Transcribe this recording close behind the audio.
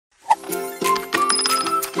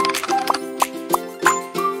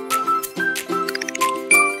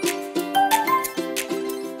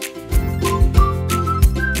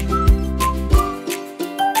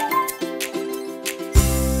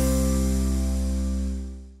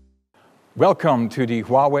Welcome to the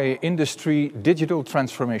Huawei Industry Digital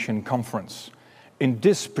Transformation Conference. In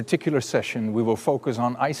this particular session, we will focus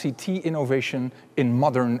on ICT innovation in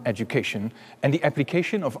modern education and the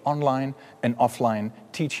application of online and offline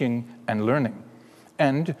teaching and learning.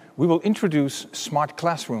 And we will introduce smart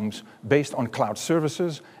classrooms based on cloud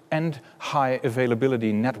services and high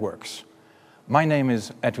availability networks. My name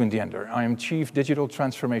is Edwin Diender. I am Chief Digital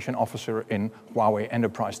Transformation Officer in Huawei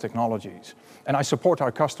Enterprise Technologies. And I support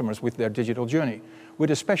our customers with their digital journey,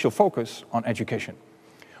 with a special focus on education.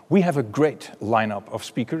 We have a great lineup of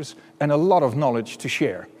speakers and a lot of knowledge to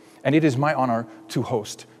share. And it is my honor to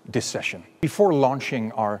host this session. Before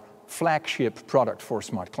launching our flagship product for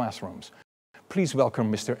smart classrooms, please welcome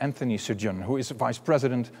Mr. Anthony Sujun, who is Vice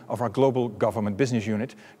President of our Global Government Business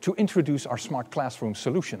Unit, to introduce our smart classroom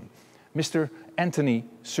solution. Mr. Anthony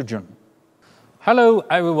Sujun. Hello,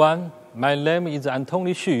 everyone. My name is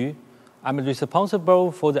Anthony Xu. I'm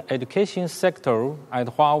responsible for the education sector at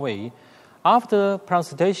Huawei. After the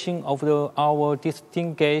presentation of our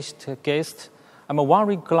distinguished guest, I'm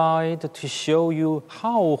very glad to show you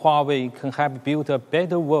how Huawei can help build a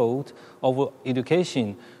better world of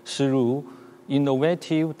education through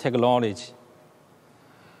innovative technology.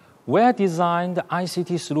 Well-designed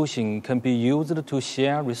ICT solution can be used to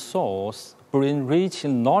share resources, bring rich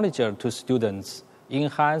knowledge to students,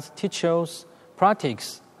 enhance teachers'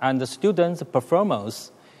 practice and students'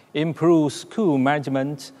 performance, improve school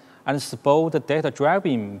management, and support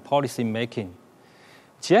data-driven policy making.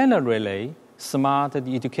 Generally, smart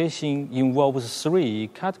education involves three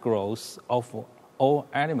categories of all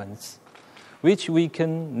elements, which we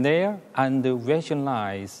can layer and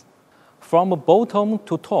visualize. From bottom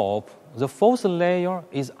to top, the fourth layer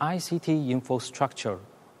is ICT infrastructure,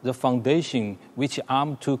 the foundation which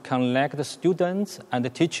aims to connect students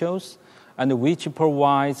and teachers and which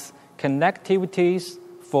provides connectivities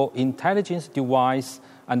for intelligence device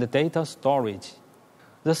and data storage.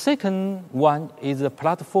 The second one is the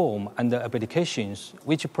platform and the applications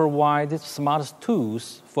which provide smart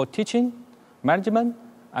tools for teaching, management,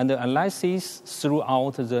 and analysis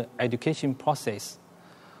throughout the education process.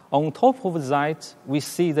 On top of that, we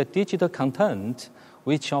see the digital content,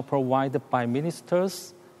 which are provided by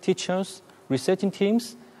ministers, teachers, researching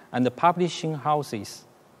teams, and publishing houses.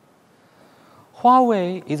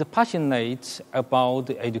 Huawei is passionate about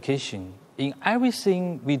education. In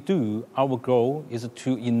everything we do, our goal is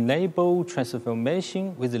to enable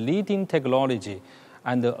transformation with leading technology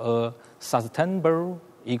and a sustainable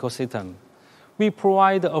ecosystem. We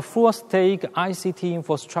provide a full-stack ICT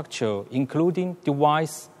infrastructure, including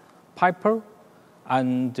device, Piper,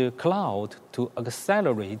 and cloud to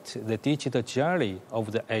accelerate the digital journey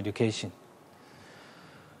of the education.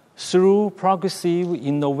 Through progressive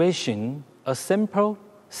innovation, a simple,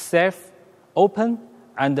 safe, open,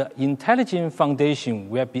 and intelligent foundation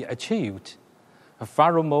will be achieved.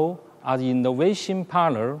 Furthermore, as innovation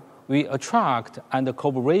partner, we attract and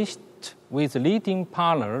cooperate with leading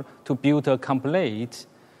partners to build a complete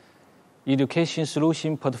education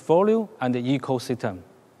solution portfolio and ecosystem.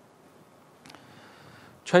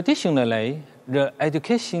 Traditionally, the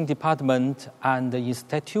education department and the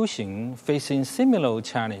institution facing similar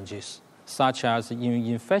challenges, such as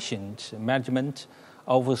inefficient management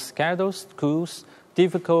of scattered schools,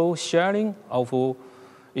 difficult sharing of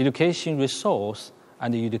education resources,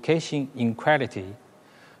 and education inequality.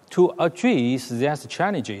 To address these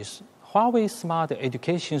challenges, Huawei's smart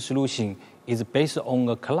education solution is based on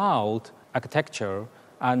a cloud architecture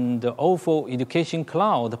and offer education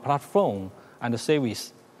cloud platform and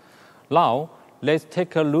service. Now, let's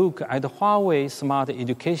take a look at Huawei's smart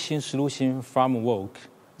education solution framework.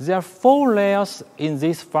 There are four layers in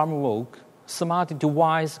this framework. Smart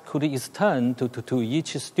device could extend to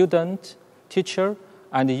each student, teacher,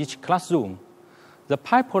 and each classroom. The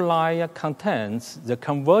Piper layer contains the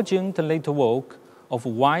convergent network of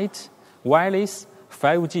wireless,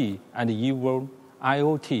 5G, and even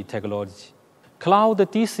IoT technology. Cloud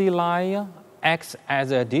DC layer acts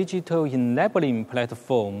as a digital enabling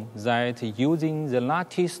platform that using the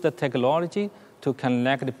latest technology to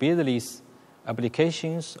connect business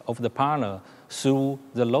applications of the partner through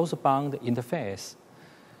the load-bound interface.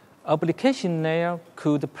 Application layer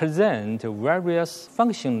could present various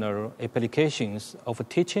functional applications of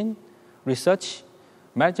teaching, research,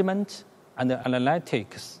 management, and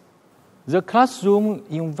analytics. The classroom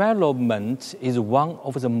environment is one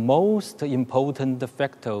of the most important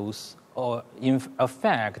factors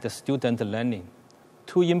affect student learning.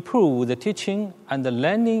 To improve the teaching and the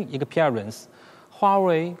learning experience,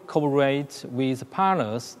 Huawei cooperates with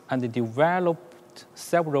partners and developed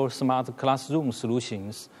several smart classroom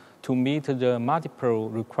solutions to meet the multiple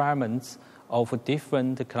requirements of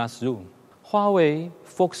different classrooms. Huawei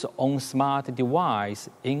focuses on smart devices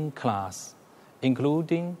in class,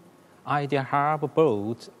 including IdeaHub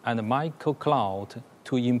boards and micro-cloud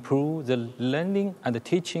to improve the learning and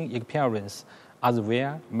teaching experience as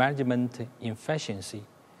well as management efficiency.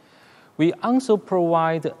 We also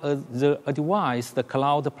provide the device, the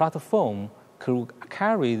cloud platform, to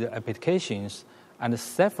carry the applications and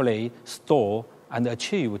safely store and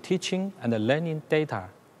achieve teaching and learning data.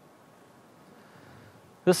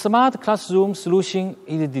 The smart classroom solution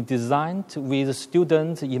is designed with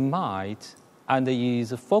students in mind and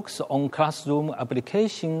is focused on classroom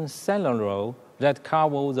application scenario that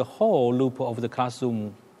cover the whole loop of the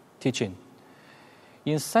classroom teaching.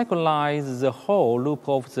 It synchronizes the whole loop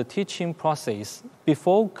of the teaching process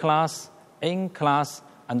before class, in class,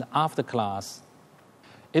 and after class.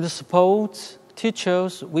 It supports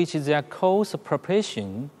teachers with their course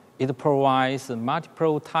preparation. It provides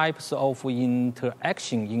multiple types of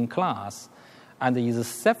interaction in class and is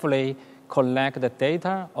safely collect the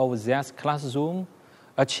data of their classroom,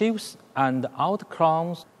 achieves and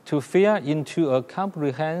outcomes to feed into a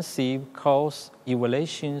comprehensive course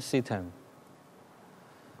evaluation system.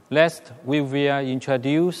 Next, we will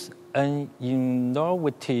introduce an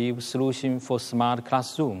innovative solution for smart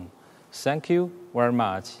classroom. Thank you very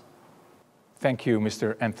much. Thank you,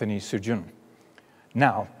 Mr. Anthony Sujun.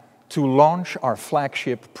 Now, to launch our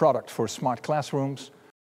flagship product for smart classrooms,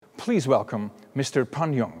 please welcome Mr.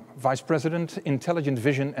 Pan Yong, Vice President, Intelligent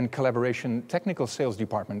Vision and Collaboration Technical Sales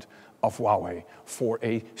Department of Huawei, for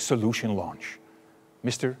a solution launch.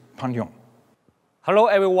 Mr. Pan Yong. Hello,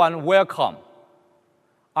 everyone. Welcome.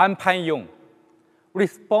 I'm Pan Yong,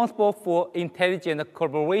 responsible for intelligent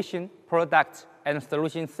collaboration product and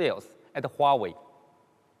solution sales at Huawei.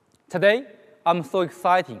 Today, I'm so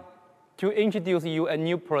excited to introduce you a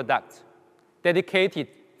new product dedicated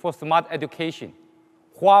for smart education,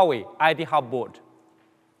 Huawei IdeaHub board.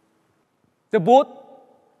 The board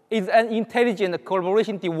is an intelligent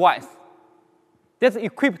collaboration device that's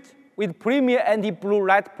equipped with premier anti-blue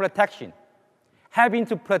light protection, helping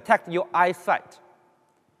to protect your eyesight.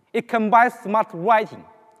 It combines smart writing,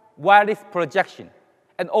 wireless projection,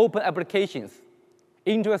 and open applications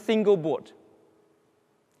into a single board.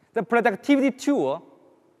 The productivity tool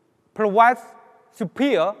provides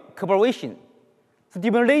superior collaboration,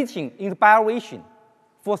 stimulating inspiration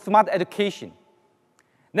for smart education.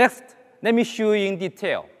 Next, let me show you in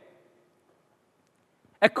detail.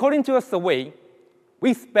 According to a survey,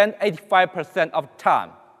 we spend 85% of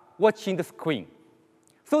time watching the screen.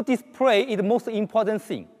 So display is the most important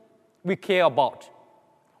thing we care about.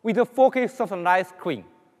 With a 4K soft light screen,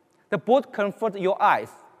 the board comforts your eyes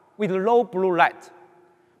with low blue light,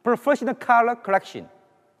 professional color correction,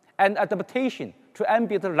 and adaptation to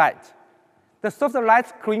ambient light. The soft light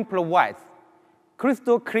screen provides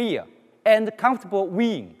crystal clear and comfortable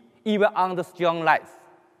viewing even under strong lights.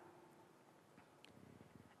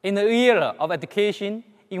 In the era of education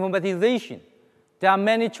informatization, there are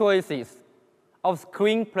many choices of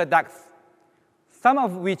screen products, some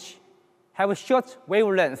of which have short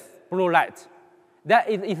wavelength blue light that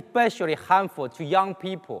is especially harmful to young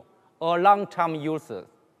people or long-term users.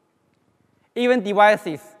 Even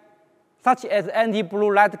devices such as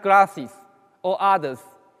anti-blue light glasses or others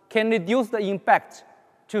can reduce the impact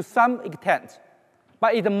to some extent,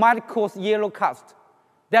 but it might cause yellow cast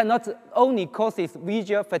that not only causes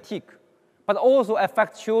visual fatigue, but also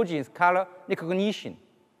affects children's color recognition.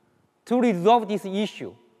 To resolve this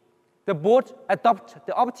issue, the board adopts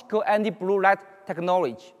the optical anti-blue light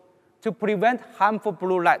technology to prevent harmful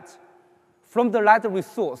blue light from the light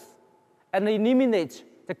resource and eliminate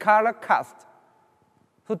the color cast.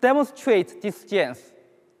 To demonstrate this strength,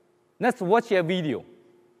 let's watch a video.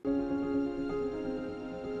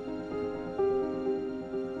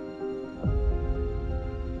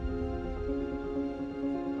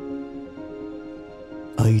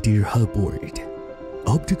 IdeaHub board,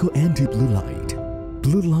 optical anti-blue light,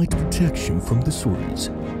 blue light protection from the source,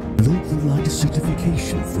 low blue light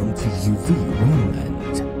certification from the UV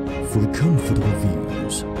environment for comfortable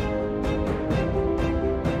views.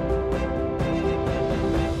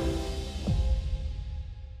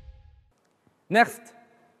 Next,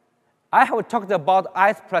 I have talked about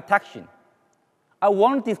eyes protection. I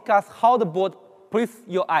want to discuss how the board protects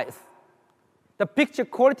your eyes. The picture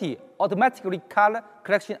quality automatically color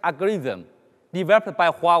correction algorithm developed by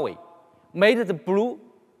Huawei made the blue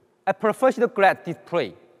a professional grade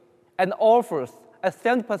display and offers a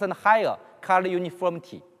 70% higher color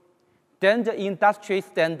uniformity than the industry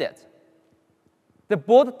standard. The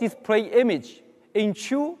board display image in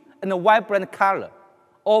true and vibrant color,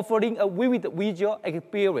 offering a vivid visual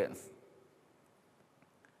experience.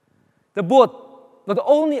 The board not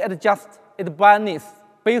only adjusts its brightness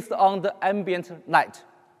based on the ambient light,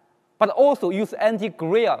 but also uses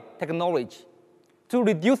anti-glare technology to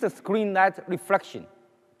reduce the screen light reflection,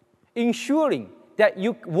 ensuring that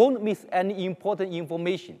you won't miss any important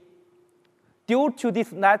information. Due to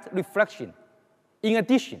this light reflection, in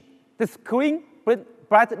addition, the screen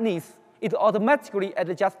brightness is automatically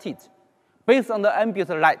adjusted based on the ambient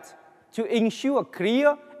light to ensure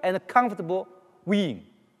clear and comfortable viewing.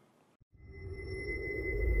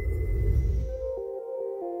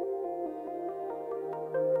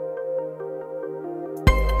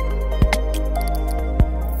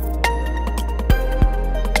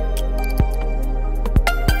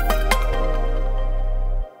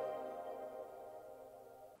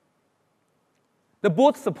 The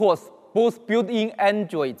board supports both built-in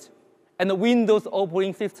Android and Windows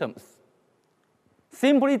operating systems.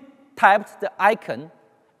 Simply type the icon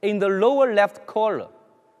in the lower left corner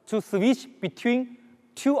to switch between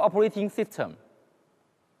two operating systems.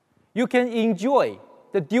 You can enjoy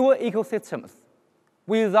the dual ecosystems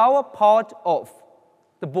without powered off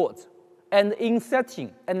the board and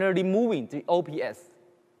inserting and removing the OPS.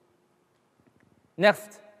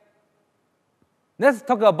 Next, let's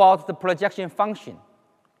talk about the projection function,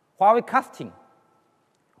 Huawei Casting.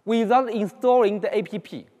 Without installing the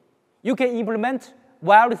app, you can implement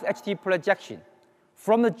wireless HD projection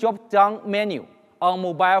from the drop-down menu on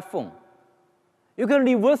mobile phone. You can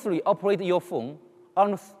reversely operate your phone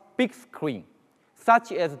on a big screen,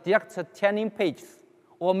 such as direct turning pages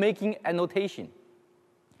or making annotation.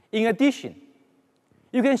 In addition,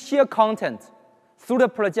 you can share content through the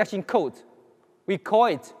projection code. We call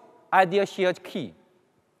it Idea Shared Key.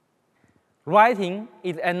 Writing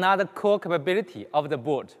is another core capability of the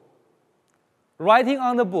board. Writing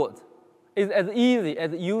on the board is as easy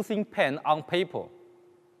as using pen on paper,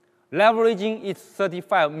 leveraging its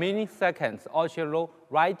 35 milliseconds ultra-low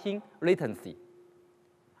writing latency.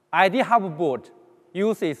 IdeaHub board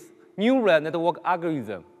uses neural network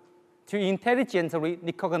algorithm to intelligently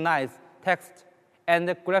recognize text and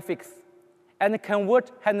graphics and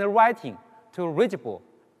convert handwriting to readable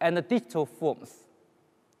and digital forms.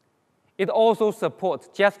 It also supports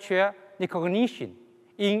gesture recognition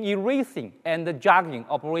in erasing and jogging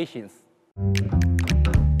operations.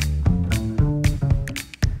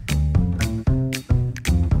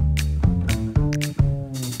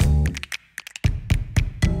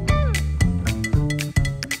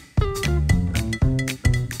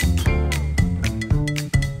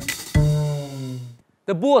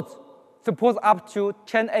 The board supports up to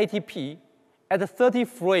 1080p at 30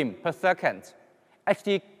 frames per second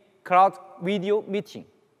HD cloud video meeting.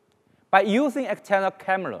 By using external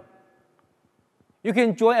camera, you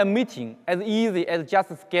can join a meeting as easy as just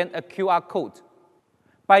scan a QR code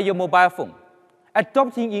by your mobile phone.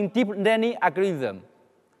 Adopting in deep learning algorithm,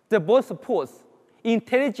 the board supports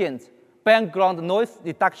intelligent background noise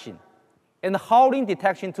reduction and howling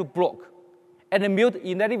detection to block and mute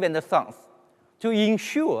irrelevant sounds to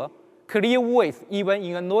ensure clear voice even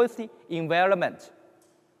in a noisy environment.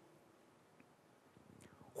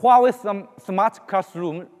 Huawei's smart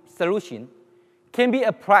classroom solution can be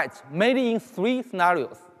applied mainly in 3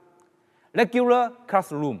 scenarios: regular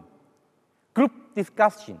classroom, group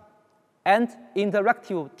discussion, and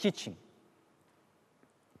interactive teaching.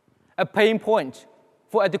 A pain point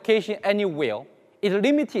for education anywhere is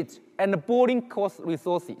limited and boring course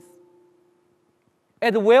resources,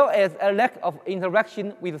 as well as a lack of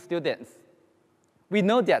interaction with students. We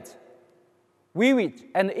know that vivid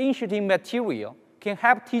and interesting material can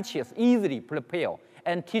help teachers easily prepare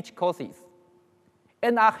and teach courses,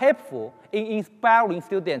 and are helpful in inspiring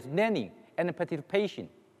students' learning and participation.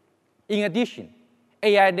 In addition,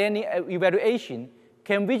 AI learning evaluation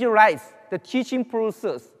can visualize the teaching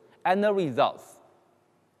process and the results.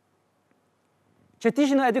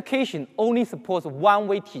 Traditional education only supports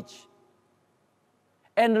one-way teach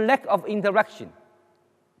and lack of interaction.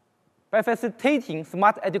 By facilitating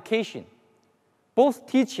smart education, both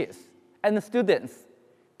teachers and students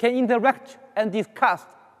can interact and discuss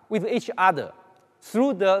with each other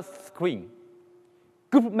through the screen.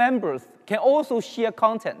 Group members can also share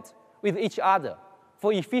content with each other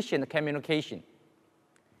for efficient communication.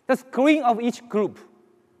 The screen of each group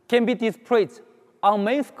can be displayed on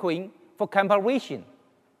main screen for comparison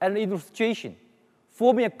and illustration,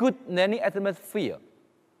 forming a good learning atmosphere.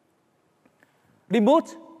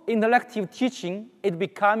 Remote interactive teaching is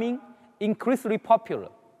becoming increasingly popular.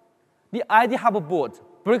 The IdeaHub board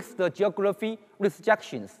breaks the geography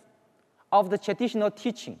restrictions of the traditional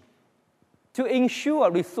teaching to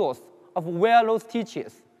ensure resource of where those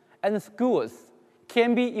teachers and schools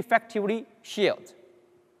can be effectively shared.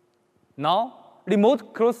 Now,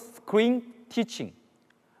 remote cross-screen teaching,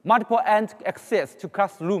 multiple-end access to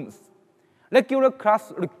classrooms, regular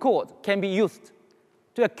class record can be used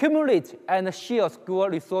to accumulate and share school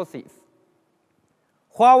resources.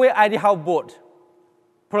 Huawei IdeaHub board,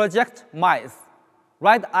 Project Mice,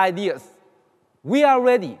 right ideas. We are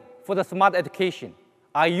ready for the smart education.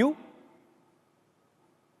 Are you?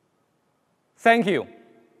 Thank you.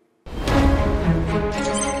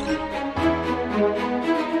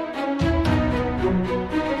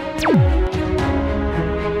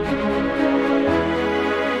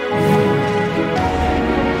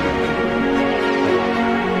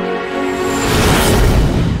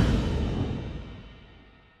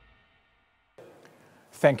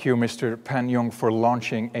 Thank you, Mr. Pan Yong, for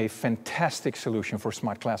launching a fantastic solution for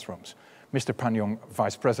smart classrooms. Mr. Pan Yong,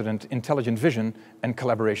 Vice President, Intelligent Vision and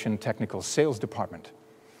Collaboration Technical Sales Department.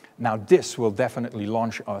 Now, this will definitely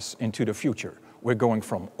launch us into the future. We're going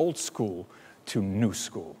from old school to new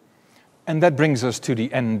school. And that brings us to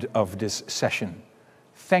the end of this session.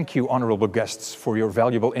 Thank you, honorable guests, for your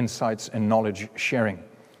valuable insights and knowledge sharing.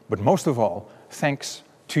 But most of all, thanks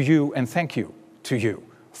to you and thank you to you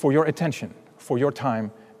for your attention, for your time,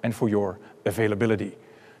 and for your availability.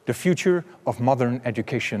 The future of modern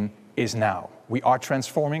education is now. We are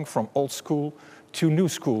transforming from old school to new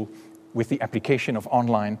school with the application of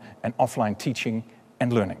online and offline teaching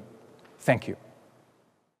and learning. Thank you.